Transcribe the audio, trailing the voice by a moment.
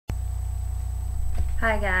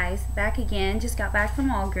Hi guys, back again. Just got back from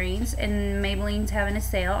Walgreens, and Maybelline's having a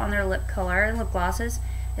sale on their lip color and lip glosses.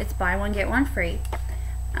 It's buy one get one free.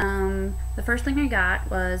 The first thing I got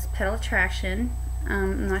was Petal Attraction.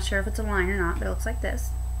 I'm not sure if it's a line or not, but it looks like this.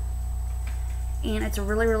 And it's a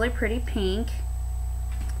really pretty pink.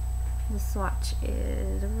 The swatch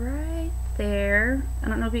is right there. I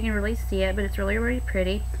don't know if you can really see it, but it's really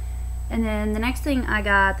pretty. And then the next thing I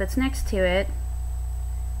got that's next to it,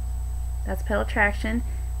 that's Petal Attraction.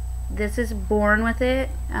 This is Born With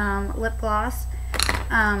It lip gloss.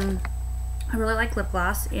 I really like lip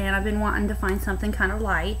gloss, and I've been wanting to find something kind of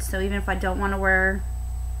light, so even if I don't want to wear,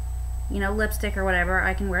 you know, lipstick or whatever,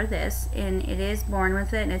 I can wear this. And it is Born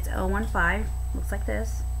With It, and it's 015. Looks like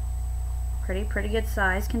this. Pretty good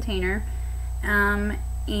size container. And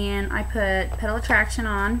I put Petal Attraction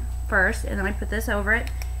on first, and then I put this over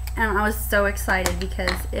it, and I was so excited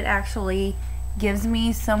because it actually gives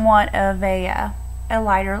me somewhat of a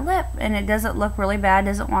lighter lip, and it doesn't look really bad,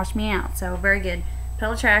 doesn't wash me out. So very good.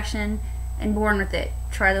 Petal Attraction and Born With It.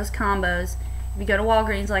 Try those combos. If you go to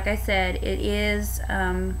Walgreens, like I said, it is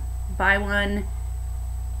buy one.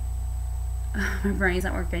 My brain's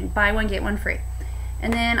not working. Buy one get one free.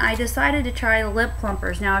 And then I decided to try the lip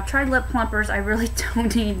plumpers. Now I've tried lip plumpers. I really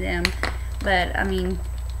don't need them, but I mean,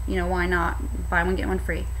 you know, why not? Buy one get one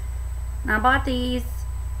free. Now I bought these,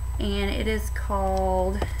 and it is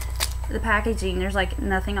called, the packaging, there's like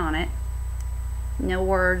nothing on it, no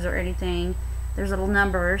words or anything. There's little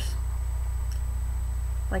numbers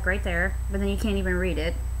like right there, but then you can't even read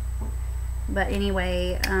it. But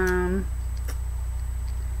anyway,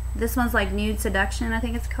 this one's like Nude Seduction, I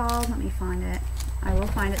think it's called. Let me find it. I will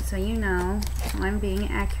find it so you know I'm being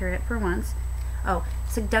accurate for once. Oh,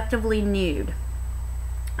 Seductively Nude.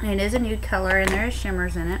 And it is a nude color, and there is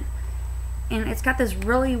shimmers in it. And it's got this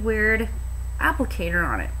really weird applicator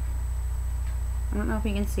on it. I don't know if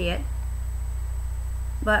you can see it,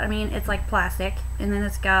 but I mean, it's like plastic, and then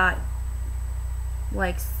it's got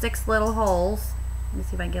like 6 little holes. Let me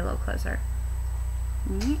see if I can get a little closer.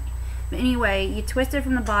 But anyway, you twist it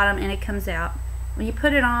from the bottom and it comes out. When you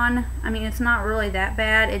put it on, I mean, it's not really that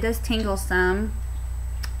bad. It does tingle some.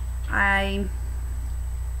 I'll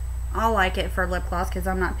like it for lip gloss because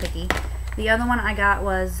I'm not picky. The other one I got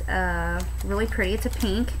was really pretty. It's a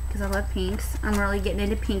pink because I love pinks. I'm really getting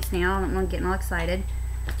into pinks now. I'm getting all excited.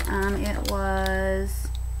 It was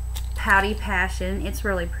Pouty Passion. It's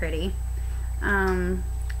really pretty. I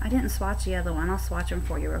didn't swatch the other one. I'll swatch them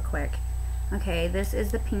for you real quick. Okay, this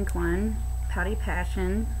is the pink one, Pouty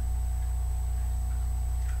Passion.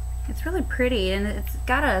 It's really pretty, and it's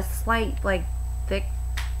got a slight, like, thick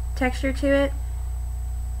texture to it.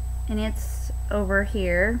 And it's over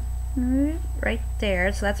here, right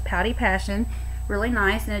there. So that's Pouty Passion. Really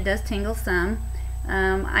nice, and it does tingle some.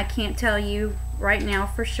 I can't tell you right now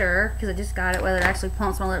for sure because I just got it whether it actually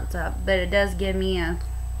plumps my lips up, but it does give me a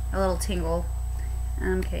little tingle.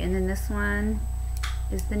 Okay, and then this one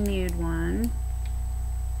is the nude one.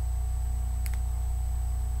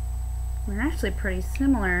 They're actually pretty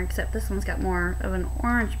similar, except this one's got more of an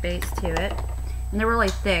orange base to it. And they're really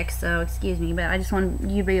thick, so excuse me, but I just want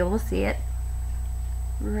you to be able to see it.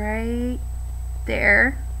 Right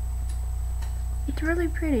there. It's really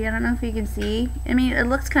pretty. I don't know if you can see. I mean, it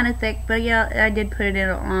looks kind of thick, but yeah, I did put it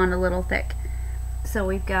on a little thick. So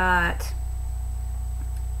we've got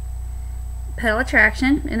Petal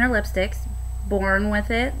Attraction in their lipsticks, Born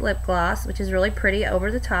With It lip gloss, which is really pretty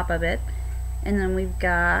over the top of it. And then we've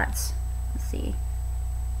got, let's see,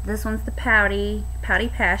 this one's the Pouty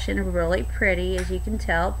Passion, really pretty, as you can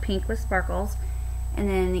tell, pink with sparkles. And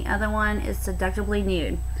then the other one is Seductively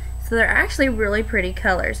Nude. So they're actually really pretty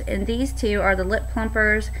colors. And these two are the lip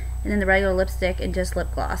plumpers, and then the regular lipstick and just lip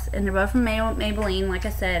gloss. And they're both from Maybelline. Like I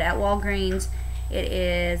said, at Walgreens, it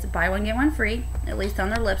is buy one get one free, at least on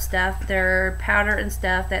their lip stuff. Their powder and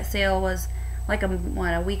stuff, that sale was like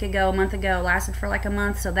a week ago, a month ago, lasted for like a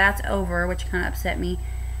month, so that's over, which kind of upset me.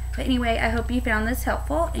 But anyway, I hope you found this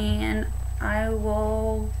helpful, and I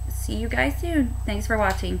will see you guys soon. Thanks for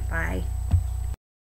watching. Bye.